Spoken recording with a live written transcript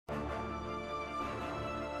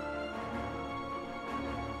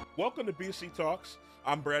Welcome to BC Talks.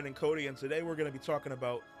 I'm Brandon Cody, and today we're going to be talking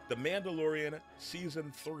about The Mandalorian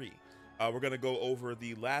Season 3. We're going to go over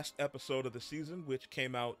the last episode of the season, which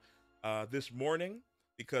came out this morning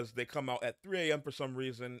because they come out at 3 a.m. for some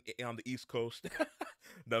reason on the East Coast.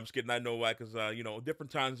 No, I'm just kidding. I know why, because,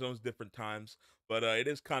 different time zones, different times. But it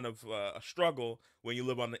is kind of a struggle when you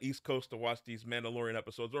live on the East Coast to watch these Mandalorian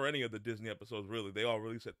episodes or any of the Disney episodes, really. They all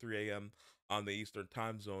release at 3 a.m. on the Eastern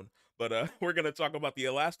time zone. But we're going to talk about the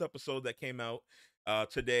last episode that came out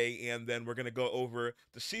today, and then we're going to go over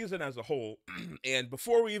the season as a whole. And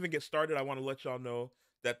before we even get started, I want to let y'all know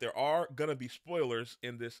that there are going to be spoilers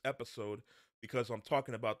in this episode because I'm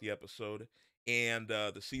talking about the episode and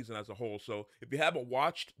the season as a whole. So if you haven't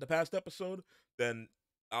watched the past episode, then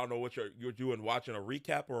I don't know what you're doing watching a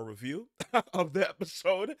recap or a review of the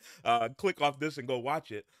episode. Click off this and go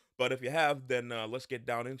watch it. But if you have, then let's get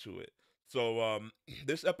down into it. So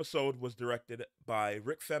this episode was directed by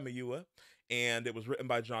Rick Famuyiwa, and it was written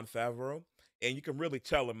by Jon Favreau. And you can really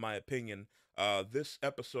tell, in my opinion, this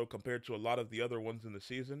episode compared to a lot of the other ones in the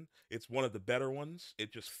season, it's one of the better ones.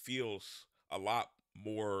 It just feels a lot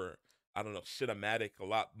more, I don't know, cinematic, a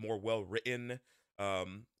lot more well written,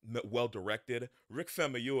 well directed. Rick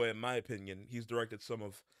Famuyiwa, in my opinion, he's directed some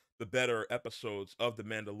of the better episodes of The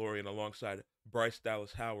Mandalorian alongside Bryce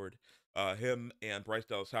Dallas Howard. Him and Bryce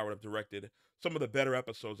Dallas Howard have directed some of the better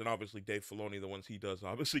episodes, and obviously Dave Filoni, the ones he does,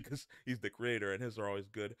 obviously because he's the creator and his are always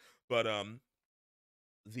good. But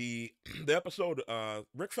the the episode,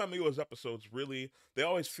 Rick Famuyiwa's episodes, really, they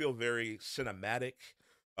always feel very cinematic.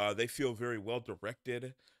 They feel very well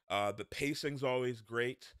directed. The pacing's always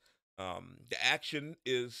great. The action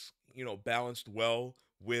is, balanced well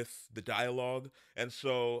with the dialogue, and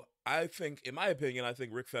so I think, in my opinion, I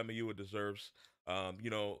think Rick Famuyiwa deserves,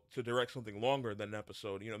 to direct something longer than an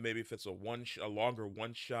episode. Maybe if it's a longer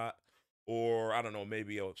one shot, or I don't know,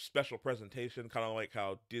 maybe a special presentation, kind of like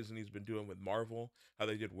how Disney's been doing with Marvel, how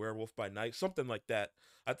they did Werewolf by Night, something like that.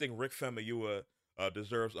 I think Rick Famuyiwa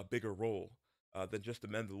deserves a bigger role than just the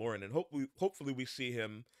Mandalorian, and hopefully we see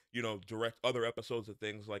him, direct other episodes of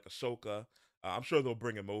things like Ahsoka. I'm sure they'll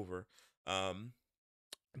bring him over. Um,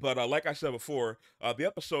 but like I said before, the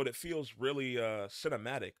episode, it feels really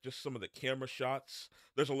cinematic. Just some of the camera shots.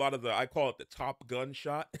 There's a lot of I call it the Top Gun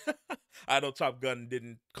shot. I know Top Gun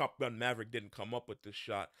Maverick didn't come up with this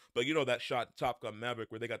shot, but you know that shot Top Gun Maverick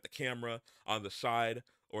where they got the camera on the side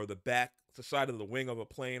or the back, the side of the wing of a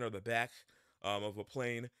plane or the back of a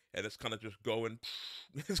plane, and it's kind of just going.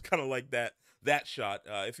 It's kind of like that shot.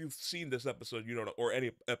 If you've seen this episode, you know, or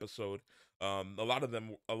any episode, a lot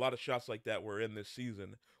of shots like that were in this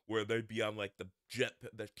season where they'd be on like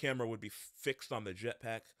the camera would be fixed on the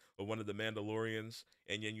jetpack of one of the Mandalorians,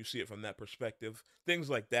 and then you see it from that perspective, things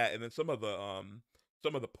like that, and then some of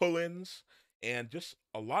the pull-ins, and just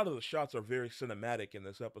a lot of the shots are very cinematic in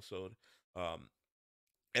this episode, um,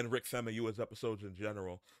 and Rick Famuyiwa's episodes in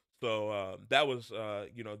general. So that was,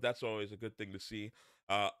 that's always a good thing to see.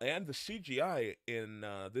 And the CGI in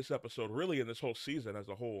this episode, really in this whole season as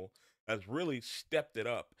a whole, has really stepped it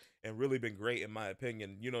up and really been great in my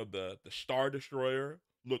opinion. The Star Destroyer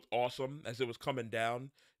looked awesome as it was coming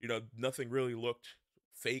down. Nothing really looked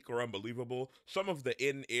fake or unbelievable. Some of the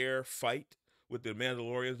in-air fight with the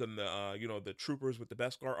Mandalorians and the troopers with the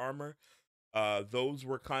Beskar armor, those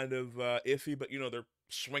were kind of iffy, but they're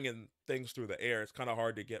swinging things through the air. It's kind of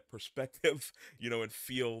hard to get perspective, and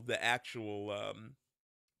feel the actual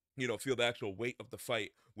weight of the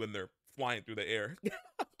fight when they're flying through the air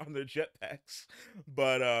on their jetpacks.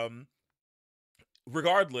 But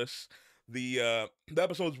regardless, the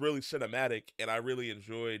episode's really cinematic, and I really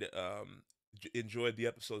enjoyed the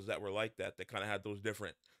episodes that were like that. That kind of had those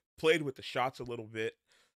different, played with the shots a little bit.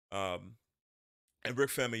 Um, and Rick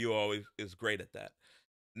Famuyiwa always is great at that.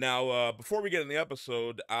 Now, before we get in the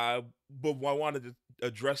episode, I wanted to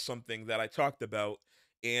address something that I talked about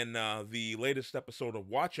in the latest episode of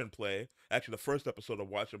Watch and Play. Actually, the first episode of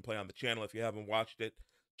Watch and Play on the channel. If you haven't watched it,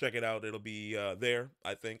 check it out. It'll be there,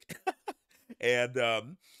 I think. And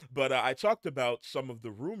but I talked about some of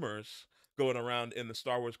the rumors going around in the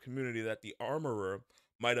Star Wars community that the armorer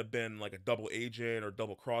might have been like a double agent or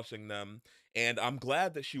double crossing them, and I'm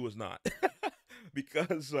glad that she was not,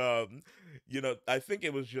 because I think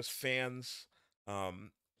it was just fans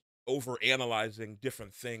um over analyzing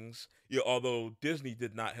different things. Although Disney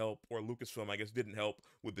did not help, or Lucasfilm, I guess, didn't help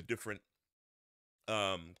with the different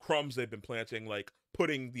crumbs they've been planting, like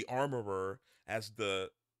putting the armorer as the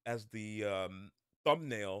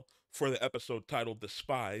thumbnail for the episode titled "The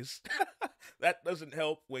Spies." That doesn't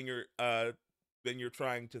help when you're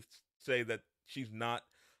trying to say that she's not,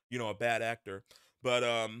 a bad actor. But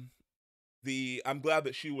I'm glad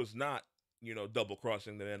that she was not, double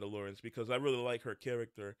crossing the Mandalorians because I really like her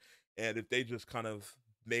character, and if they just kind of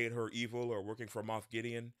made her evil or working for Moff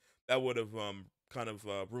Gideon, that would have kind of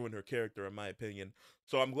ruined her character in my opinion.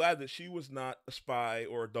 So I'm glad that she was not a spy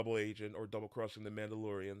or a double agent or double crossing the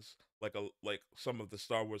Mandalorians like some of the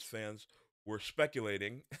Star Wars fans were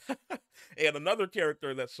speculating. And another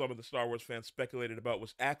character that some of the Star Wars fans speculated about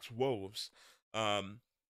was Axe Woves. Um,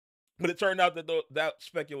 but it turned out that that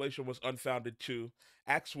speculation was unfounded too.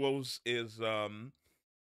 Axe Woves is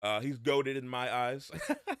he's goaded in my eyes.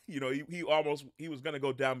 He was gonna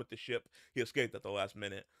go down with the ship. He escaped at the last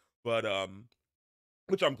minute, but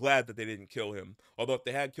which I'm glad that they didn't kill him. Although if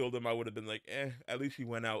they had killed him, I would have been like, at least he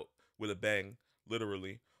went out with a bang,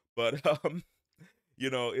 literally. But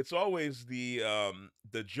it's always the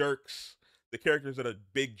jerks, the characters that are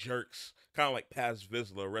big jerks, kind of like Paz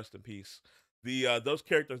Vizsla, rest in peace. The Those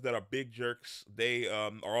characters that are big jerks, they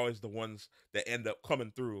are always the ones that end up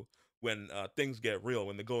coming through when things get real,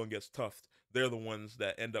 when the going gets tough. They're the ones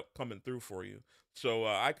that end up coming through for you. So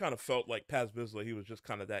I kind of felt like Paz Vizsla, he was just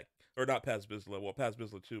kind of that, or not Paz Vizsla, well Paz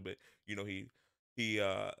Vizsla too, but he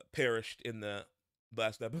perished in the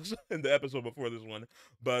last episode, in the episode before this one,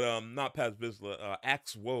 but not Paz Vizsla,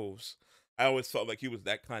 Axe Woves. I always felt like he was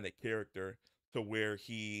that kind of character to where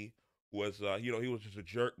he was, he was just a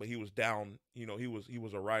jerk, but he was down. He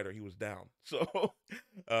was a writer. He was down. So,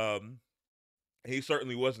 um, he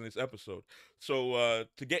certainly was in this episode. So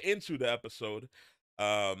to get into the episode,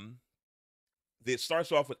 um, it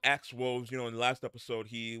starts off with Axe Woves. In the last episode,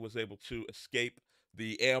 he was able to escape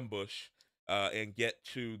the ambush and get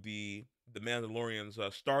to the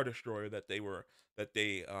Mandalorians' Star Destroyer that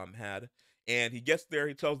they had. And he gets there.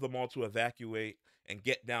 He tells them all to evacuate and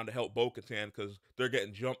get down to help Bo-Katan because they're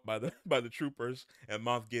getting jumped by the by the troopers and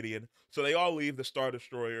Moff Gideon. So they all leave the Star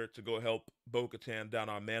Destroyer to go help Bo-Katan down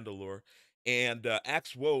on Mandalore. And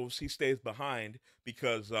Axe Woves, he stays behind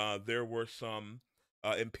because there were some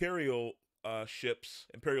Imperial ships,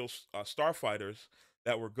 Imperial starfighters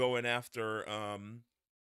that were going after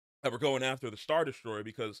the Star Destroyer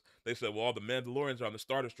because they said, well, all the Mandalorians are on the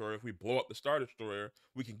Star Destroyer. If we blow up the Star Destroyer,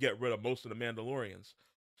 we can get rid of most of the Mandalorians.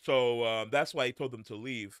 So that's why he told them to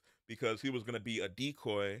leave because he was going to be a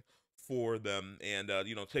decoy for them and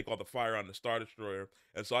take all the fire on the Star Destroyer.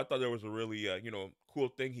 And so I thought there was a really cool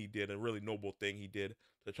thing he did, a really noble thing he did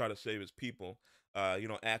to try to save his people.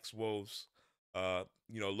 Axe Wolves,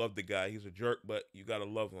 love the guy. He's a jerk, but you gotta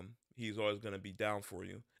love him. He's always gonna be down for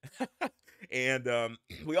you. And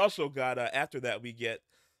we also got after that we got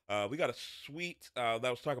a sweet that I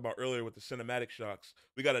was talking about earlier with the cinematic shots.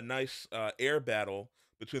 We got a nice air battle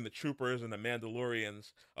between the troopers and the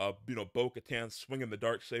Mandalorians. Bo-Katan swinging the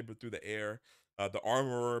dark saber through the air. The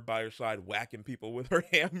armorer by her side whacking people with her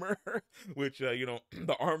hammer, which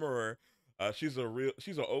the armorer. She's an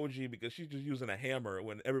OG because she's just using a hammer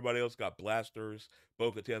when everybody else got blasters.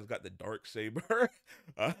 Bo-Katan's got the dark saber,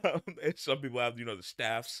 and some people have the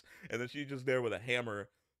staffs, and then she's just there with a hammer,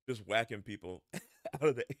 just whacking people out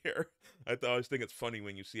of the air. Always think it's funny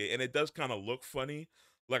when you see it, and it does kind of look funny,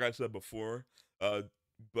 like I said before. Uh,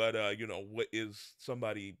 but what is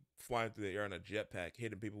somebody flying through the air in a jetpack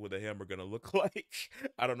hitting people with a hammer gonna look like?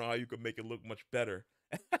 I don't know how you could make it look much better.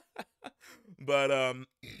 But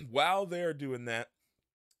while they're doing that,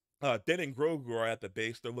 Din and Grogu are at the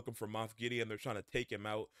base. They're looking for Moff Gideon. They're trying to take him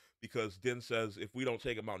out because Din says if we don't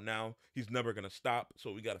take him out now, he's never gonna stop.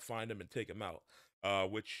 So we got to find him and take him out,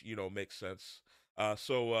 which makes sense.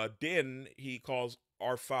 So Din he calls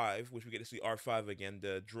R5, which we get to see R5 again,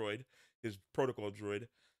 the droid, his protocol droid.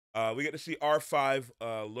 We get to see R5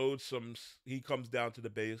 load some. He comes down to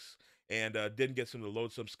the base, and Din gets him to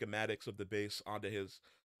load some schematics of the base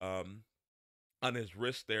um, on his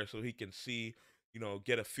wrist there so he can see,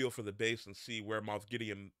 get a feel for the base and see where Moff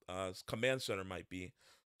Gideon's command center might be.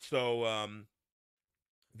 So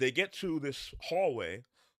they get to this hallway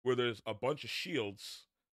where there's a bunch of shields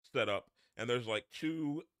set up, and there's like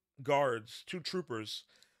two troopers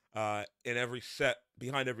in every set,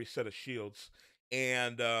 behind every set of shields.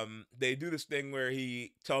 And they do this thing where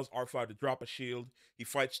he tells R5 to drop a shield. He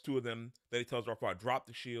fights two of them. Then he tells R5 to drop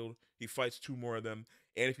the shield. He fights two more of them.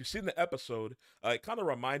 And if you've seen the episode, it kind of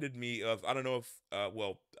reminded me of, I don't know if,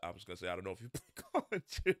 well, I was going to say, I don't know if you play Call of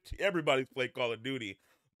Duty. Everybody's played Call of Duty.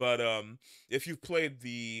 But if you've played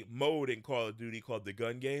the mode in Call of Duty called the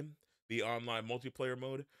gun game, the online multiplayer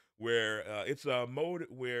mode, where it's a mode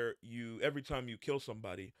where every time you kill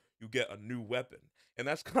somebody, you get a new weapon. And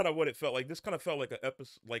that's kind of what it felt like. This kind of felt like a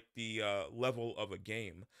episode, like the level of a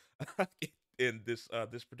game in this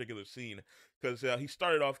particular scene, because he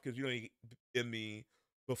started off because in the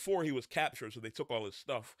before he was captured, so they took all his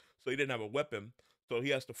stuff, so he didn't have a weapon. So he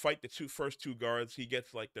has to fight the first two guards. He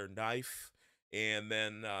gets like their knife, and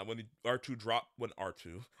then when the R2 drop when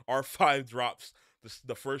R2 R5 drops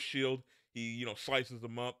the first shield, he slices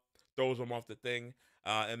them up, throws them off the thing,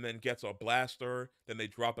 and then gets a blaster. Then they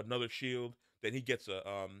drop another shield. Then he gets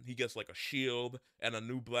like a shield and a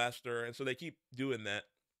new blaster, and so they keep doing that.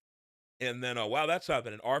 And then while that's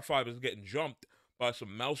happening, R5 is getting jumped by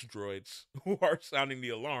some mouse droids who are sounding the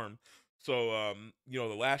alarm. So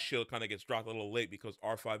the last shield kind of gets dropped a little late because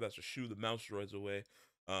R5 has to shoo the mouse droids away.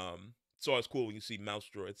 It's always cool when you see mouse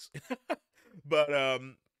droids. But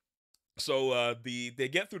they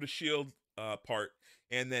get through the shield part,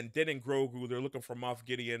 and then Din and Grogu, they're looking for Moff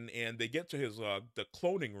Gideon, and they get to his the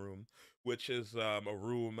cloning room, which is a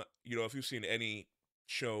room. If you've seen any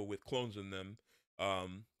show with clones in them,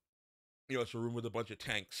 um, it's a room with a bunch of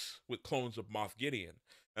tanks with clones of Moff Gideon.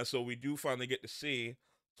 And so we do finally get to see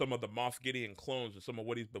some of the Moff Gideon clones and some of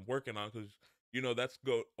what he's been working on, because, that's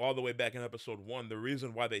go all the way back in episode 1. The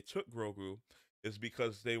reason why they took Grogu is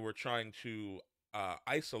because they were trying to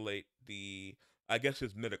isolate I guess,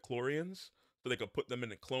 his midichlorians, so they could put them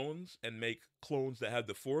into clones and make clones that had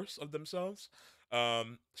the force of themselves.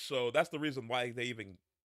 So that's the reason why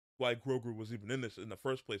Grogu was even in this in the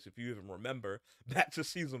first place, if you even remember, back to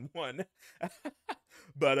season 1.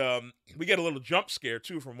 But we get a little jump scare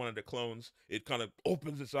too from one of the clones. It kind of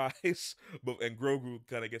opens its eyes, and Grogu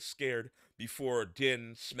kind of gets scared before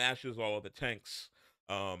Din smashes all of the tanks,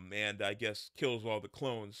 and I guess kills all the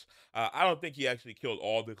clones. I don't think he actually killed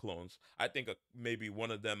all the clones. I think maybe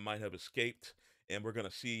one of them might have escaped, and we're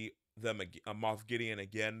gonna see them Moff Gideon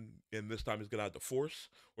again, and this time he's gonna have the Force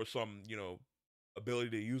or some ability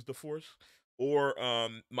to use the Force, or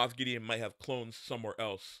Moff Gideon might have clones somewhere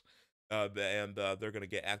else, and they're gonna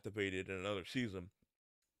get activated in another season.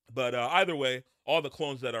 But either way, all the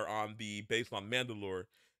clones that are on the base on Mandalore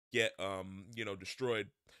get destroyed,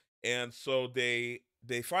 and so they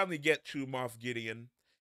finally get to Moff Gideon,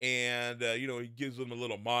 and he gives them a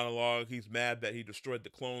little monologue. He's mad that he destroyed the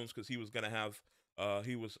clones because he was gonna have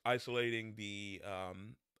he was isolating the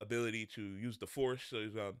ability to use the Force. So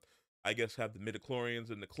he's I guess have the midichlorians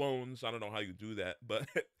and the clones. I don't know how you do that, but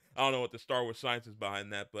I don't know what the Star Wars science is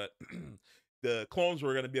behind that, but the clones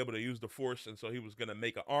were going to be able to use the Force, and so he was going to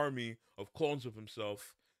make an army of clones of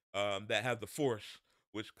himself that have the Force,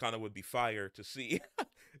 which kind of would be fire to see.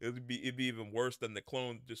 It'd be even worse than the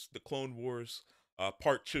Clone Wars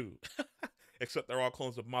Part 2, except they're all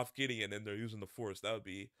clones of Moff Gideon and they're using the Force. That would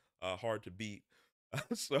be hard to beat.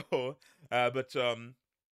 But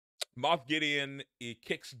Moff Gideon, he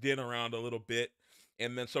kicks Din around a little bit,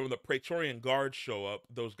 and then some of the Praetorian guards show up.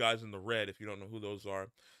 Those guys in the red, if you don't know who those are,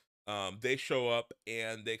 they show up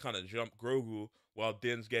and they kind of jump Grogu while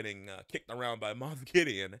Din's getting kicked around by Moff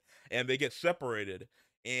Gideon, and they get separated.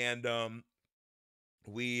 And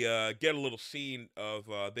we get a little scene of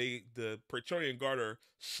the Praetorian Guard are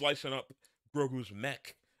slicing up Grogu's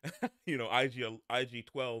mech, IG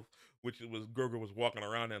 12, which was Grogu was walking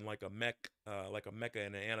around in like a mech, like a mecha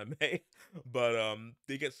in an anime. But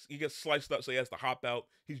he gets sliced up, so he has to hop out.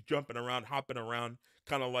 He's jumping around, hopping around,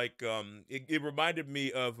 kind of like it reminded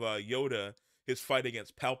me of Yoda, his fight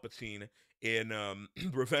against Palpatine in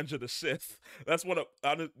Revenge of the Sith. That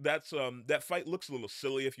fight looks a little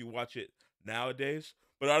silly if you watch it nowadays.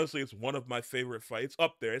 But honestly, it's one of my favorite fights.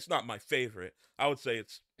 Up there. It's not my favorite. I would say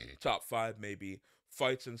it's top 5 maybe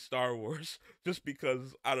fights in Star Wars, just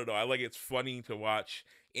because I don't know. I like it's funny to watch,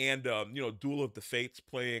 and Duel of the Fates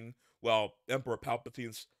playing while Emperor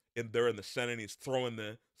Palpatine's in the Senate. And he's throwing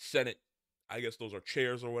the Senate. I guess those are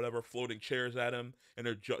chairs or whatever, floating chairs at him, and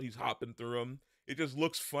he's hopping through them. It just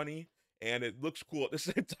looks funny, and it looks cool at the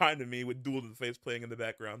same time to me with Duel of the Fates playing in the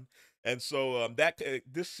background. And so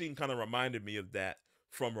this scene kind of reminded me of that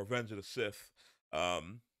from Revenge of the Sith.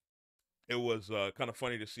 It was kind of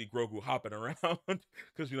funny to see Grogu hopping around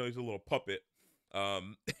because he's a little puppet,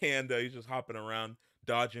 and he's just hopping around,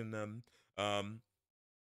 dodging them.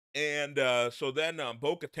 And so then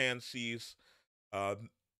Bo-Katan sees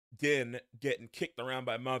Din getting kicked around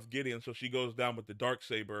by Moff Gideon, so she goes down with the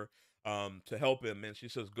Darksaber to help him, and she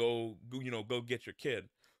says, "Go get your kid."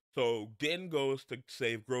 So Din goes to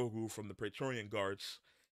save Grogu from the Praetorian guards,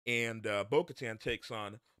 and Bo-Katan takes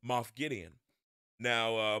on Moff Gideon.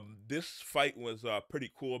 Now, this fight was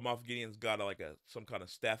pretty cool. Moff Gideon's got some kind of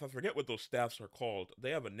staff. I forget what those staffs are called.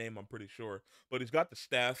 They have a name, I'm pretty sure. But he's got the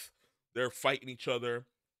staff. They're fighting each other,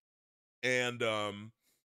 and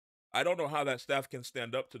I don't know how that staff can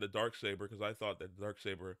stand up to the Darksaber, because I thought that the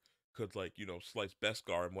Darksaber could slice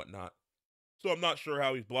Beskar and whatnot. So I'm not sure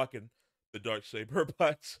how he's blocking the dark saber,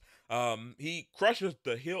 but he crushes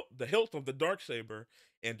the hilt of the dark saber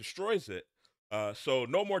and destroys it. So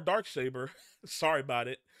no more dark saber. Sorry about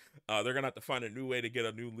it. They're gonna have to find a new way to get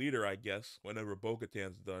a new leader, I guess, whenever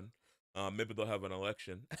Bo-Katan's done. Maybe they'll have an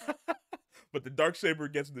election. But the dark saber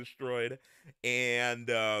gets destroyed, and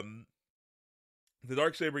the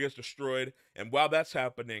dark saber gets destroyed, and while that's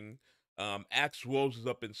happening, Axe Woves is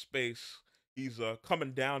up in space. He's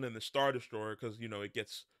coming down in the Star Destroyer because it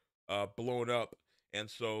gets blown up, and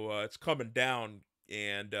so it's coming down,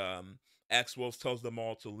 and Axe Woves tells them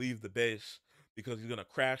all to leave the base because he's gonna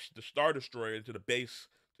crash the Star Destroyer into the base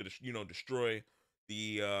to destroy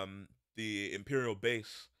the Imperial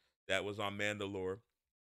base that was on Mandalore.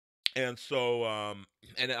 And so,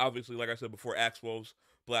 and obviously, like I said before, Axe Wolves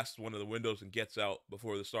blasts one of the windows and gets out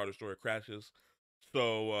before the Star Destroyer crashes.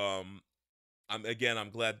 So, I'm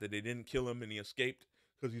glad that they didn't kill him and he escaped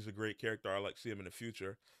because he's a great character. I like to see him in the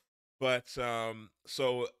future. But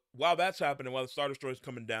so while that's happening, while the Star Destroyer is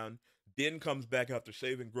coming down, Din comes back after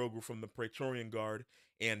saving Grogu from the Praetorian Guard,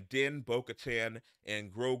 and Din, Bo-Katan,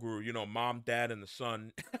 and Grogu, mom, dad, and the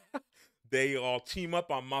son, they all team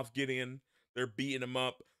up on Moff Gideon. They're beating him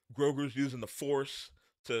up. Grogu's using the Force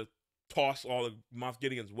to toss all of Moff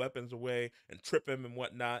Gideon's weapons away and trip him and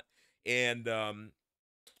whatnot. And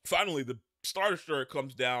finally, the Star Destroyer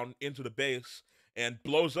comes down into the base and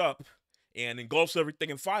blows up and engulfs everything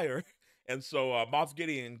in fire. And so Moff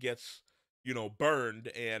Gideon gets, burned,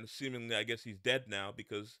 and seemingly, I guess he's dead now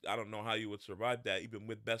because I don't know how you would survive that, even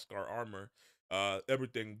with Beskar armor.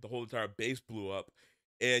 Everything, the whole entire base blew up.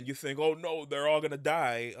 And you think, oh no, they're all gonna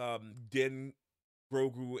die. Din,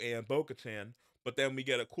 Grogu, and Bo-Katan. But then we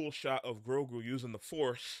get a cool shot of Grogu using the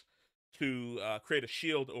Force to create a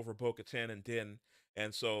shield over Bo-Katan and Din,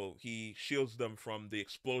 and so he shields them from the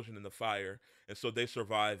explosion in the fire, and so they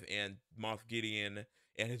survive, and Moff Gideon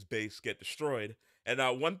and his base get destroyed. And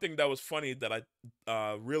one thing that was funny that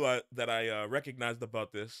I realized that I recognized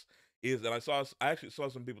about this is that I actually saw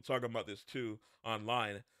some people talking about this too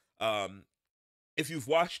online. Um, if you've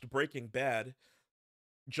watched Breaking Bad,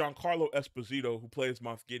 Giancarlo Esposito, who plays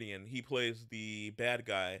Moff Gideon, he plays the bad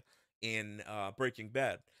guy in Breaking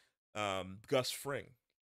Bad, Gus Fring.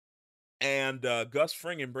 And Gus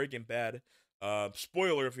Fring in Breaking Bad,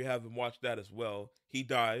 spoiler if you haven't watched that as well, he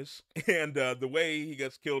dies, and the way he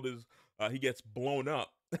gets killed is he gets blown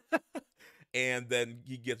up, and then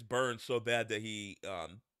he gets burned so bad that he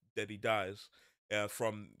dies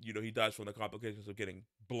from he dies from the complications of getting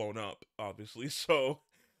blown up, obviously. So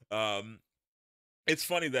um, it's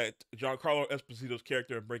funny that Giancarlo Esposito's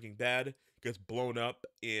character in Breaking Bad gets blown up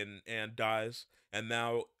in and dies, and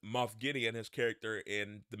now Moff Gideon, his character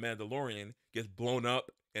in The Mandalorian, gets blown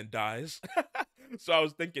up and dies. So I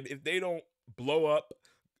was thinking, if they don't blow up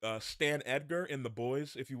Stan Edgar in The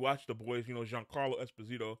Boys, if you watch The Boys, Giancarlo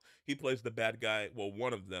Esposito, he plays the bad guy. Well,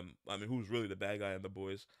 one of them. I mean, who's really the bad guy in The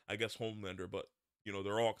Boys? I guess Homelander, but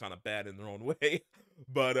they're all kind of bad in their own way.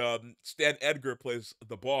 But Stan Edgar plays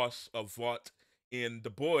the boss of Vought in The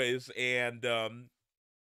Boys, and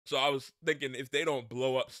so I was thinking, if they don't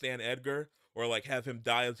blow up Stan Edgar or like have him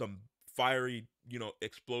die in some fiery,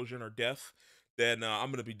 explosion or death, then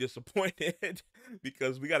I'm gonna be disappointed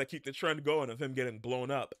because we got to keep the trend going of him getting blown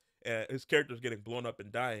up. His character's getting blown up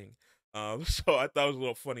and dying. So I thought it was a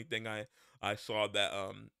little funny thing I saw that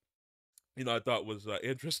I thought was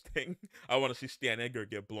interesting. I want to see Stan Edgar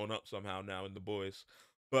get blown up somehow now in The Boys.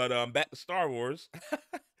 But back to Star Wars.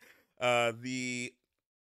 The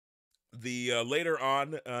later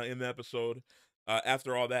on in the episode,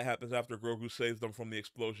 after all that happens, after Grogu saves them from the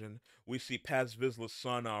explosion, we see Paz Vizsla's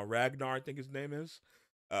son, Ragnar, I think his name is.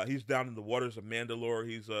 He's down in the waters of Mandalore.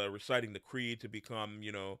 He's reciting the creed to become,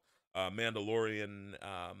 Mandalorian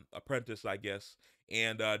apprentice, I guess.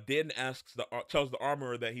 And Din tells the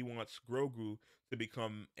armorer that he wants Grogu to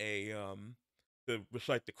become to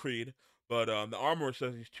recite the creed, but the armorer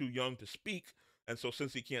says he's too young to speak, and so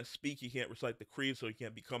since he can't speak, he can't recite the creed, so he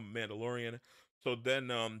can't become a Mandalorian. So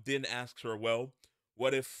then Din asks her, well,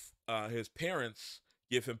 what if his parents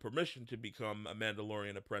give him permission to become a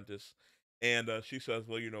Mandalorian apprentice? And she says,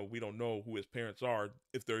 well, we don't know who his parents are,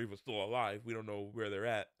 if they're even still alive. We don't know where they're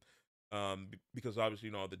at. Because obviously,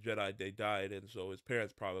 the Jedi, they died, and so his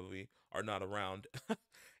parents probably are not around.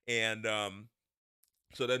 And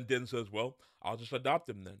so then Din says, well, I'll just adopt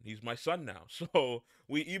him then. He's my son now. So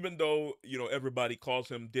even though, everybody calls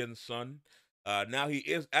him Din's son, now he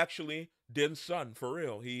is actually Din's son for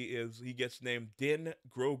real. He gets named Din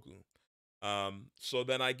Grogu. So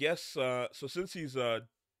then I guess, so since he's,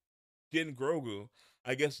 Din Grogu,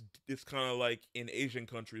 I guess it's kind of like in Asian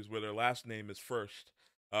countries where their last name is first.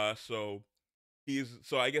 So He's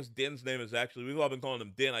so I guess Din's name is actually we've all been calling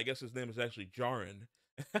him Din. I guess his name is actually Jaren,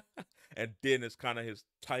 and Din is kind of his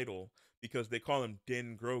title because they call him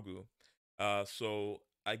Din Grogu. So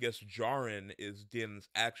I guess Jaren is Din's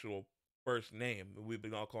actual first name. We've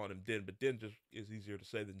been all calling him Din, but Din just is easier to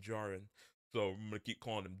say than Jaren. So I'm gonna keep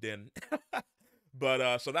calling him Din.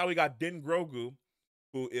 But so now we got Din Grogu,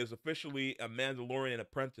 who is officially a Mandalorian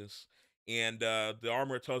apprentice. And the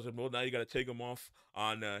armorer tells him, "Well, now you got to take him off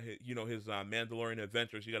on, his Mandalorian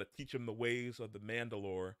adventures. You got to teach him the ways of the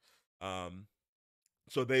Mandalore." Um,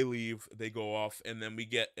 so they leave, they go off, and then we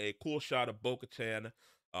get a cool shot of Bo-Katan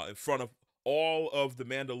in front of all of the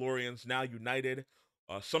Mandalorians now united.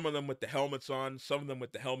 Some of them with the helmets on, some of them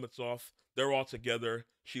with the helmets off. They're all together.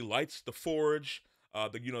 She lights the forge,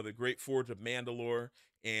 the great forge of Mandalore,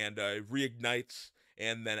 and it reignites.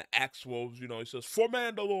 And then Axwell, he says "For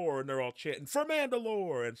Mandalore," and they're all chanting "For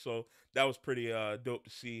Mandalore," and so that was pretty dope to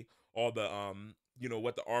see all the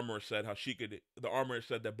what the armorer said, how she could. The armorer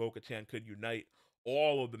said that Bo-Katan could unite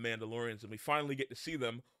all of the Mandalorians, and we finally get to see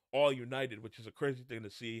them all united, which is a crazy thing to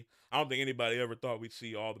see. I don't think anybody ever thought we'd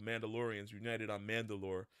see all the Mandalorians united on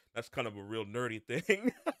Mandalore. That's kind of a real nerdy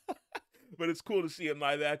thing, but it's cool to see in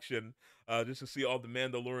live action, just to see all the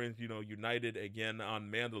Mandalorians, united again on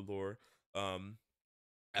Mandalore, um,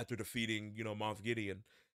 after defeating, Moff Gideon,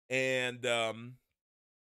 and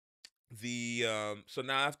the so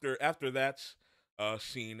now after that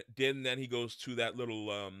scene, then he goes to that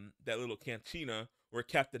little cantina where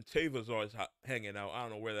Captain Teva's always hanging out. I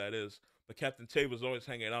don't know where that is, but Captain Teva's always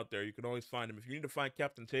hanging out there. You can always find him. If you need to find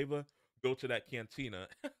Captain Teva, go to that cantina.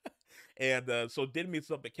 And so Din meets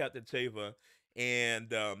up with Captain Teva,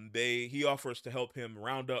 and he offers to help him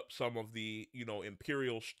round up some of the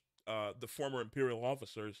the former Imperial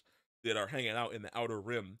officers that are hanging out in the Outer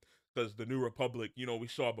Rim, because the New Republic, we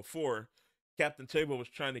saw before, Captain Teva was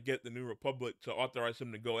trying to get the New Republic to authorize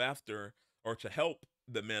him to go after or to help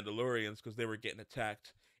the Mandalorians because they were getting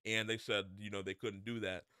attacked, and they said, they couldn't do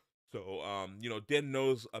that. So, Din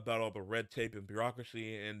knows about all the red tape and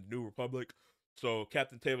bureaucracy in New Republic. So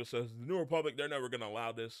Captain Teva says the New Republic, they're never going to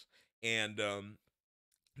allow this, and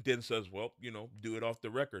Din says, well, do it off the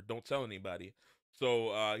record. Don't tell anybody.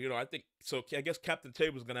 So, I think so. I guess Captain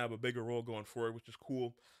Teva's gonna have a bigger role going forward, which is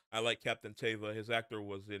cool. I like Captain Teva. His actor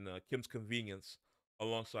was in Kim's Convenience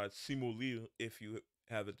alongside Simu Liu. If you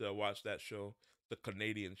haven't watched that show, the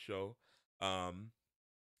Canadian show, um,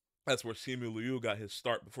 that's where Simu Liu got his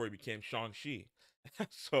start before he became Shang-Chi.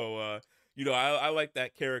 So, I like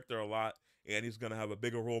that character a lot, and he's gonna have a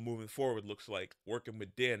bigger role moving forward. Looks like working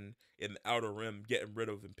with Din in the Outer Rim, getting rid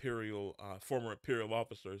of former Imperial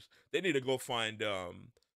officers. They need to go find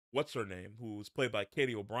what's her name, who was played by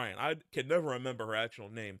Katie O'Brien. I can never remember her actual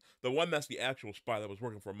name. The one that's the actual spy that was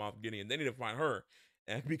working for Moff Gideon. They need to find her,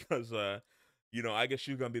 and because I guess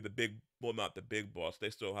she's gonna be the big, well, not the big boss. They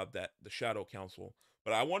still have the Shadow Council,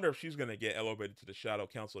 but I wonder if she's gonna get elevated to the Shadow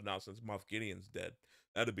Council now since Moff Gideon's dead.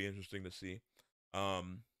 That'd be interesting to see.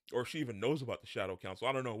 Um, or if she even knows about the Shadow Council.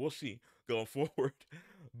 I don't know. We'll see going forward.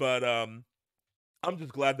 But I'm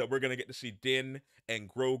just glad that we're gonna get to see Din and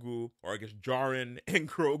Grogu, or I guess Jaren and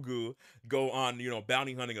Grogu, go on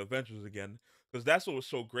bounty hunting adventures again, because that's what was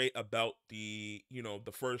so great about the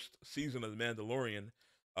first season of the Mandalorian.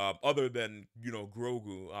 Other than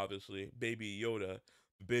Grogu, obviously Baby Yoda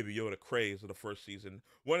craze of the first season.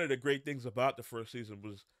 One of the great things about the first season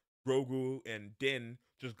was Grogu and Din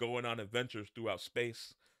just going on adventures throughout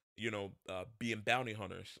space, being bounty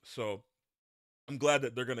hunters. So I'm glad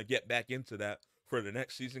that they're going to get back into that for the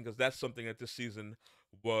next season, because that's something that this season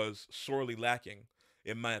was sorely lacking,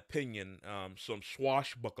 in my opinion. Some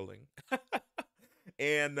swashbuckling.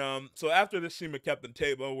 And so after this scene with Captain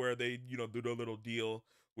Tabo, where they do the little deal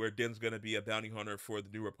where Din's going to be a bounty hunter for the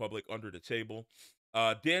New Republic under the table,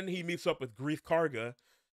 Din, he meets up with Grief Karga.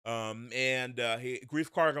 And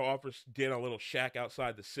Grief Karga offers Din a little shack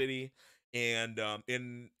outside the city, and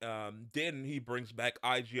in Din, he brings back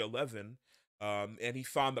IG-11, and he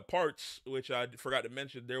found the parts, which I forgot to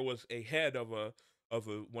mention. There was a head of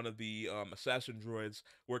one of the assassin droids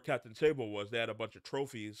where Captain Table was. They had a bunch of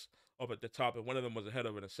trophies up at the top, and one of them was a head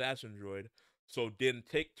of an assassin droid. So Din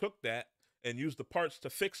took that and used the parts to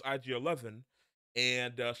fix IG-11,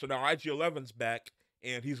 and so now IG-11's back,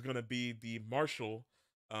 and he's gonna be the marshal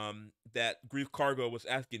that Grief Cargo was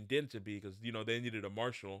asking Din to be, because they needed a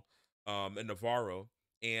marshal in Navarro,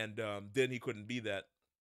 and Din, he couldn't be that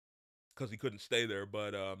because he couldn't stay there,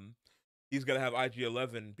 but he's gonna have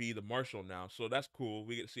IG-11 be the marshal now, so that's cool.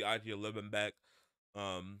 We get to see IG-11 back,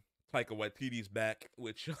 um, Taika Waititi's back,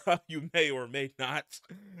 which you may or may not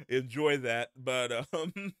enjoy that. But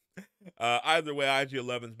either way,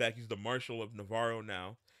 IG-11's back. He's the Marshal of Navarro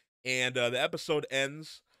now, and the episode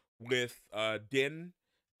ends with Din.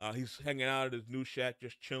 He's hanging out at his new shack,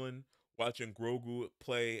 just chilling, watching Grogu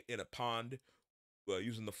play in a pond,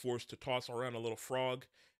 using the Force to toss around a little frog.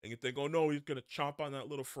 And you think, oh no, he's gonna chomp on that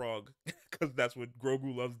little frog, because that's what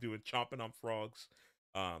Grogu loves doing, chomping on frogs,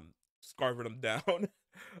 scarfing them down.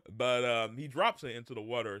 But he drops it into the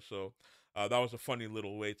water, so that was a funny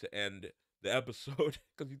little way to end the episode,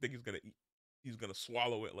 because you think he's gonna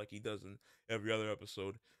swallow it like he does in every other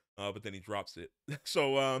episode, but then he drops it.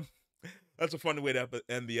 So that's a funny way to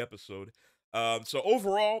end the episode. So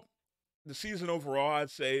overall, the season overall, I'd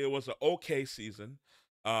say it was an okay season.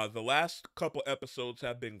 The last couple episodes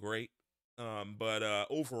have been great, but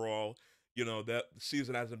overall, that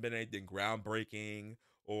season hasn't been anything groundbreaking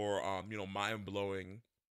or mind blowing.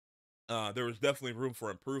 There was definitely room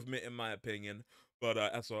for improvement, in my opinion. But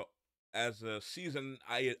as a season,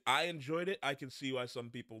 I enjoyed it. I can see why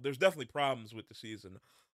some people, there's definitely problems with the season,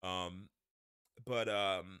 um, but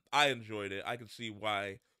I enjoyed it. I can see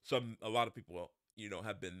why a lot of people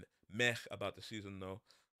have been meh about the season though.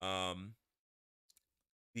 Um,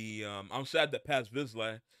 the I'm sad that Paz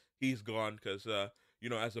Vizsla, he's gone, because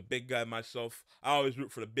as a big guy myself, I always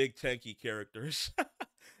root for the big tanky characters.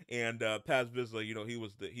 And Paz Vizsla, he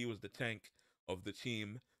was the tank of the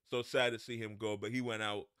team. So sad to see him go, but he went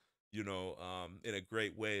out, in a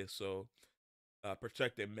great way. So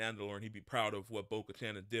protecting Mandalore, and he'd be proud of what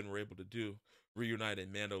Bo-Katan and Din were able to do, reuniting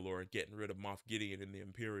Mandalore and getting rid of Moff Gideon and the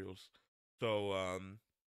Imperials. So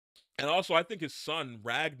and also, I think his son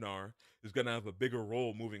Ragnar is going to have a bigger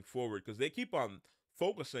role moving forward, because they keep on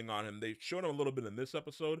focusing on him. They showed him a little bit in this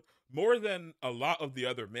episode, more than a lot of the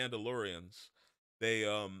other Mandalorians. They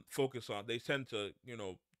focus on. They tend to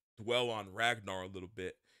dwell on Ragnar a little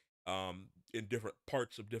bit, in different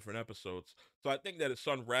parts of different episodes. So I think that his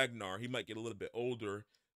son Ragnar, he might get a little bit older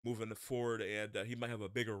moving forward, and he might have a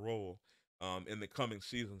bigger role in the coming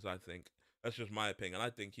seasons. I think that's just my opinion. I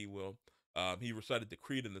think he will. He recited the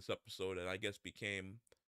creed in this episode, and I guess became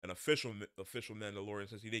an official Mandalorian,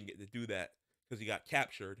 since he didn't get to do that because he got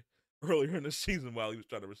captured earlier in the season while he was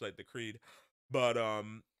trying to recite the creed. But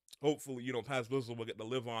hopefully, Paz Vizsla will get to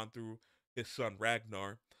live on through his son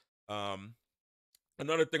Ragnar. Um,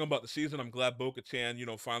 Another thing about the season, I'm glad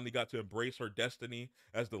Bo-Katan, finally got to embrace her destiny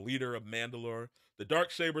as the leader of Mandalore. The dark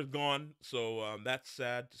saber's gone, so that's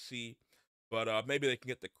sad to see. But maybe they can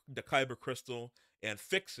get the Kyber crystal and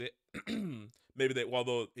fix it. Maybe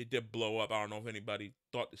although it did blow up, I don't know if anybody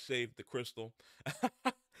thought to save the crystal.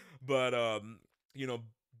 But you know,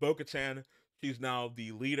 Bo-Katan, she's now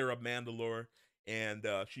the leader of Mandalore, and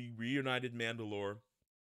she reunited Mandalore.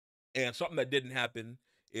 And something that didn't happen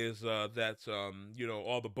is that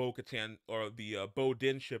all the Bo-Katan or the Bo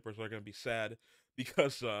Din shippers are gonna be sad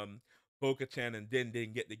because Bo-Katan and Din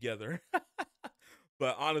didn't get together.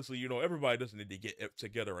 But honestly, everybody doesn't need to get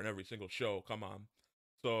together on every single show. Come on.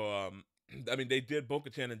 So I mean, they did.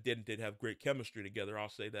 Bo-Katan and Din did have great chemistry together. I'll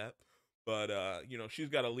say that. But she's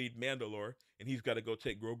got to lead Mandalore, and he's got to go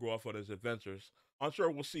take Grogu off on his adventures. I'm sure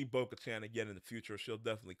we'll see Bo-Katan again in the future. She'll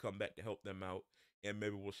definitely come back to help them out, and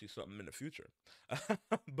maybe we'll see something in the future.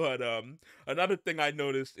 But another thing I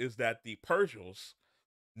noticed is that the Purgils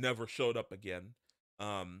never showed up again.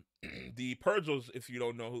 The Purgils, if you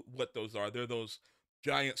don't know what those are, they're those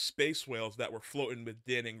giant space whales that were floating with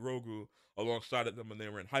Din and Grogu alongside of them when they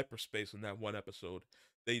were in hyperspace in that one episode.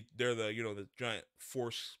 They're the giant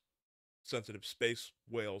force sensitive space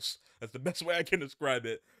whales. That's the best way I can describe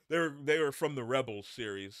it. They were from the Rebels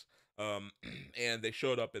series, and they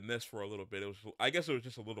showed up in this for a little bit. I guess it was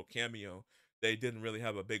just a little cameo. They didn't really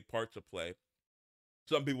have a big part to play.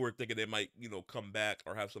 Some people were thinking they might come back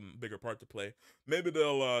or have some bigger part to play. Maybe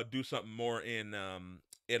they'll do something more in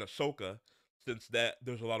Ahsoka, since that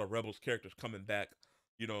there's a lot of Rebels characters coming back.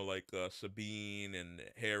 Like Sabine and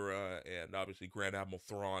Hera and obviously Grand Admiral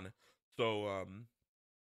Thrawn. So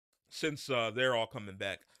since they're all coming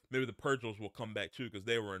back, maybe the Purgils will come back too, because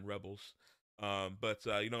they were in Rebels. But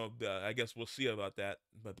I guess we'll see about that.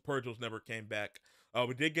 But the Purgils never came back.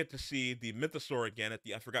 We did get to see the Mythosaur again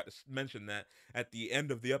I forgot to mention that at the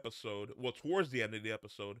end of the episode. Well, towards the end of the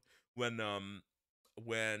episode, when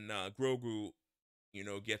Grogu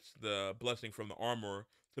gets the blessing from the armor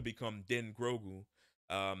to become Din Grogu.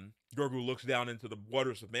 Grogu looks down into the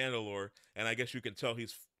waters of Mandalore, and I guess you can tell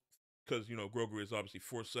he's, because Grogu is obviously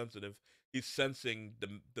force sensitive. He's sensing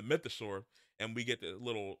the Mythosaur, and we get the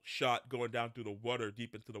little shot going down through the water,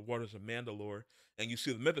 deep into the waters of Mandalore, and you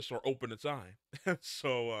see the Mythosaur open its eye.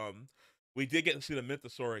 So We did get to see the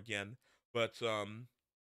Mythosaur again, but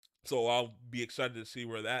so I'll be excited to see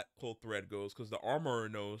where that whole thread goes because the armorer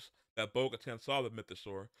knows that Bo-Katan saw the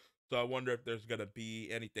Mythosaur. So I wonder if there's gonna be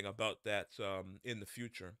anything about that in the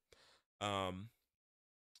future. Um,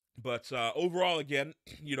 but overall, again,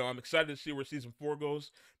 I'm excited to see where season 4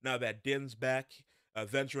 goes. Now that Din's back,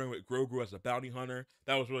 venturing with Grogu as a bounty hunter,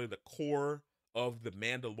 that was really the core of the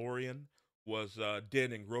Mandalorian. Was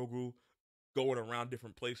Din and Grogu going around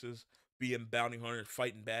different places, being bounty hunters,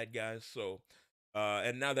 fighting bad guys. So,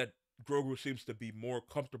 and now that Grogu seems to be more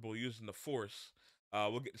comfortable using the Force,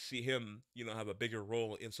 we'll get to see him, have a bigger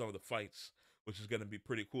role in some of the fights, which is going to be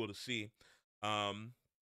pretty cool to see. Um,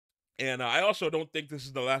 and I also don't think this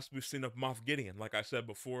is the last we've seen of Moff Gideon. Like I said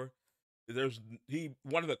before, there's he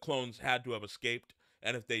one of the clones had to have escaped,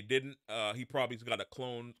 and if they didn't, he probably's got a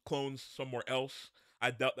clones somewhere else. I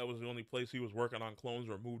doubt that was the only place he was working on clones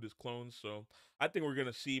or moved his clones. So I think we're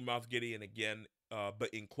gonna see Moff Gideon again, but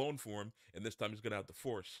in clone form, and this time he's gonna have the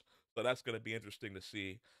Force. So that's gonna be interesting to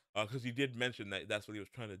see, because he did mention that that's what he was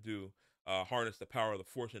trying to do, harness the power of the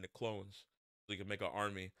Force into clones, so he can make an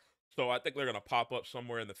army. So I think they're gonna pop up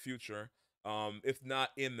somewhere in the future. If not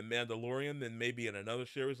in the Mandalorian, then maybe in another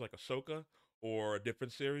series like Ahsoka or a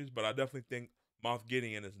different series. But I definitely think Moff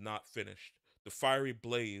Gideon is not finished. The fiery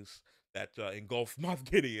blaze that engulfed Moff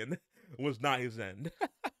Gideon was not his end.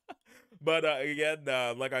 But again,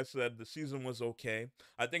 like I said, the season was okay.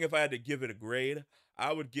 I think if I had to give it a grade,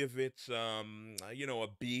 I would give it, a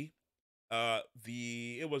B.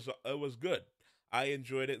 It was good. I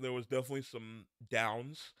enjoyed it. There was definitely some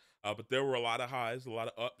downs, but there were a lot of highs, a lot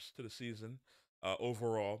of ups to the season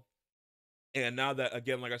overall. And now that,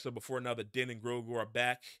 again, like I said before, now that Din and Grogu are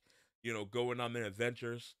back, going on their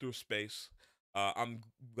adventures through space, I'm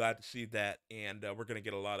glad to see that. And we're going to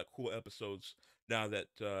get a lot of cool episodes now that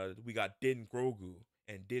we got Din Grogu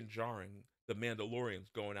and Din Djarin, the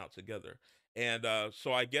Mandalorians, going out together. And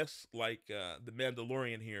so I guess, like, the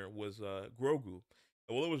Mandalorian here was Grogu.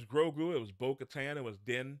 Well, it was Grogu, it was Bo Katan, it was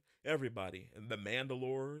Din, everybody, and the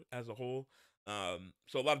Mandalore as a whole.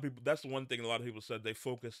 So a lot of people, that's the one thing a lot of people said they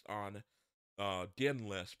focused on Din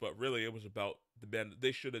less, but really it was about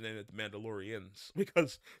they should have named it the Mandalorians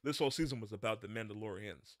because this whole season was about the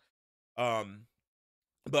Mandalorians. Um,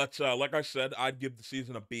 but like I said, I'd give the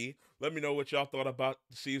season a B. Let me know what y'all thought about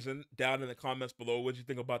the season down in the comments below. What did you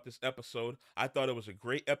think about this episode? I thought it was a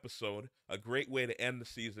great episode, a great way to end the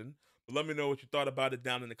season. But let me know what you thought about it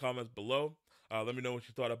down in the comments below. Let me know what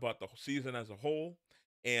you thought about the season as a whole,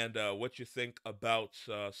 and what you think about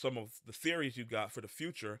some of the theories you got for the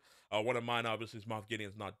future. One of mine, obviously, is Moff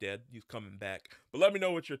Gideon's not dead. He's coming back. But let me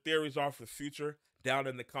know what your theories are for the future down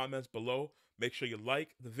in the comments below. Make sure you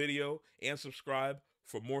like the video and subscribe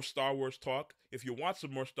for more Star Wars talk. If you want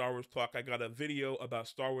some more Star Wars talk, I got a video about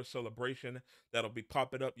Star Wars Celebration that'll be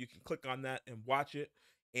popping up. You can click on that and watch it.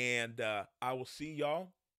 And I will see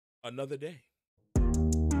y'all another day.